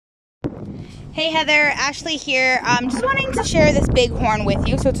Hey Heather, Ashley here. Just wanting to share this Bighorn with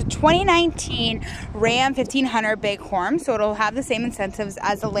you. So it's a 2019 Ram 1500 Bighorn, so it'll have the same incentives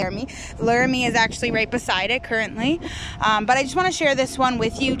as the Laramie. The Laramie is actually right beside it currently, but I just want to share this one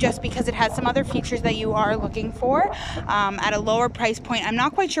with you just because it has some other features that you are looking for at a lower price point. I'm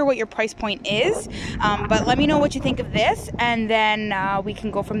not quite sure what your price point is, but let me know what you think of this, and then we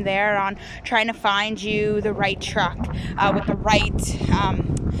can go from there on trying to find you the right truck with the right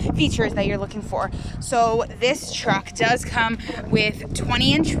features that you're looking for. So this truck does come with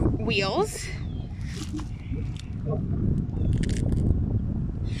 20-inch wheels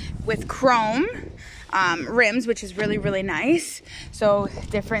with chrome rims, which is really nice. So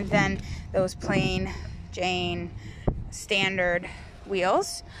different than those plain Jane standard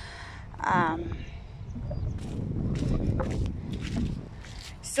wheels.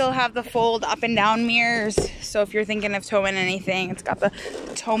 Still have the fold up and down mirrors, so if you're thinking of towing anything, it's got the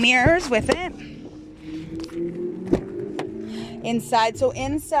tow mirrors with it. Inside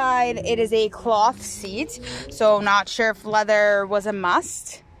it is a cloth seat, so not sure if leather was a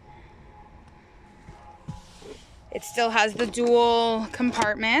must. It still has the dual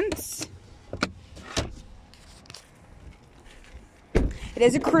compartments. It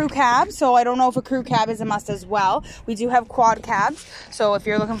is a crew cab, so I don't know if a crew cab is a must as well. We do have quad cabs, so if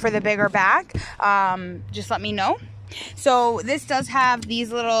you're looking for the bigger back, just let me know. So this does have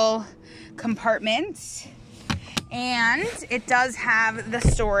these little compartments, and it does have the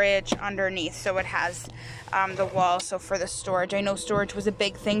storage underneath. So it has the wall, so for the storage. I know storage was a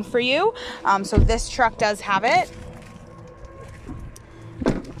big thing for you, so this truck does have it.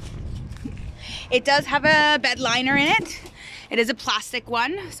 It does have a bed liner in it. It is a plastic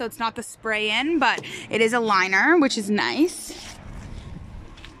one, so it's not the spray in, but it is a liner, which is nice.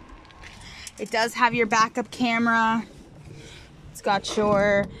 It does have your backup camera. It's got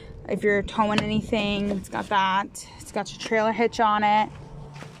your, if you're towing anything, it's got that. It's got your trailer hitch on it.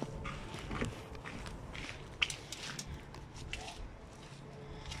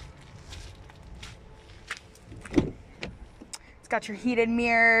 It's got your heated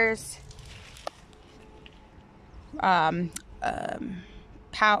mirrors.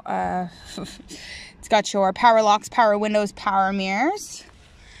 It's got your power locks, power windows, power mirrors,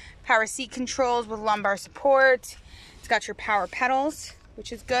 power seat controls with lumbar support. It's got your power pedals,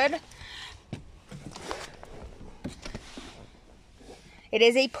 which is good. It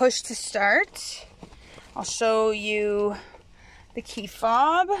is a push to start. I'll show you the key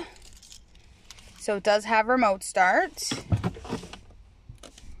fob. So it does have remote start.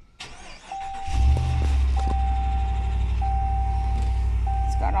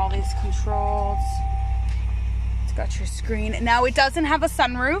 Got all these controls. It's got your screen. Now it doesn't have a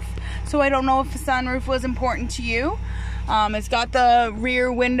sunroof, so I don't know if the sunroof was important to you. It's got the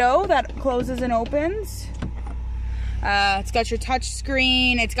rear window that closes and opens. It's got your touch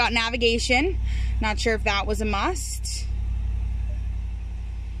screen. It's got navigation. Not sure if that was a must.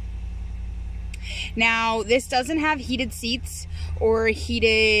 Now this doesn't have heated seats or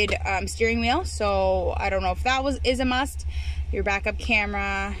heated steering wheel, so I don't know if that is a must. Your backup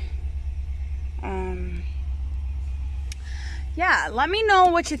camera. Yeah, let me know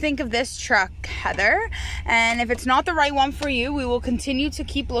what you think of this truck, Heather. And if it's not the right one for you, we will continue to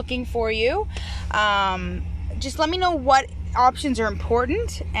keep looking for you. Just let me know what options are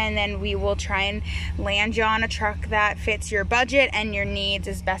important, and then we will try and land you on a truck that fits your budget and your needs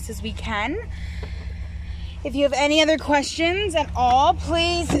as best as we can. If you have any other questions at all,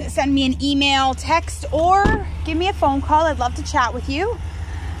 please send me an email, text, or give me a phone call. I'd love to chat with you.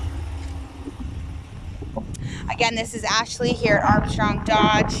 Again, this is Ashley here at Armstrong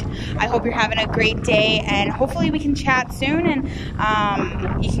Dodge. I hope you're having a great day, and hopefully we can chat soon, and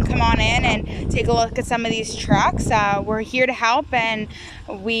you can come on in and take a look at some of these trucks. We're here to help, and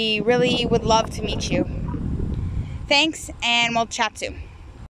we really would love to meet you. Thanks, and we'll chat soon.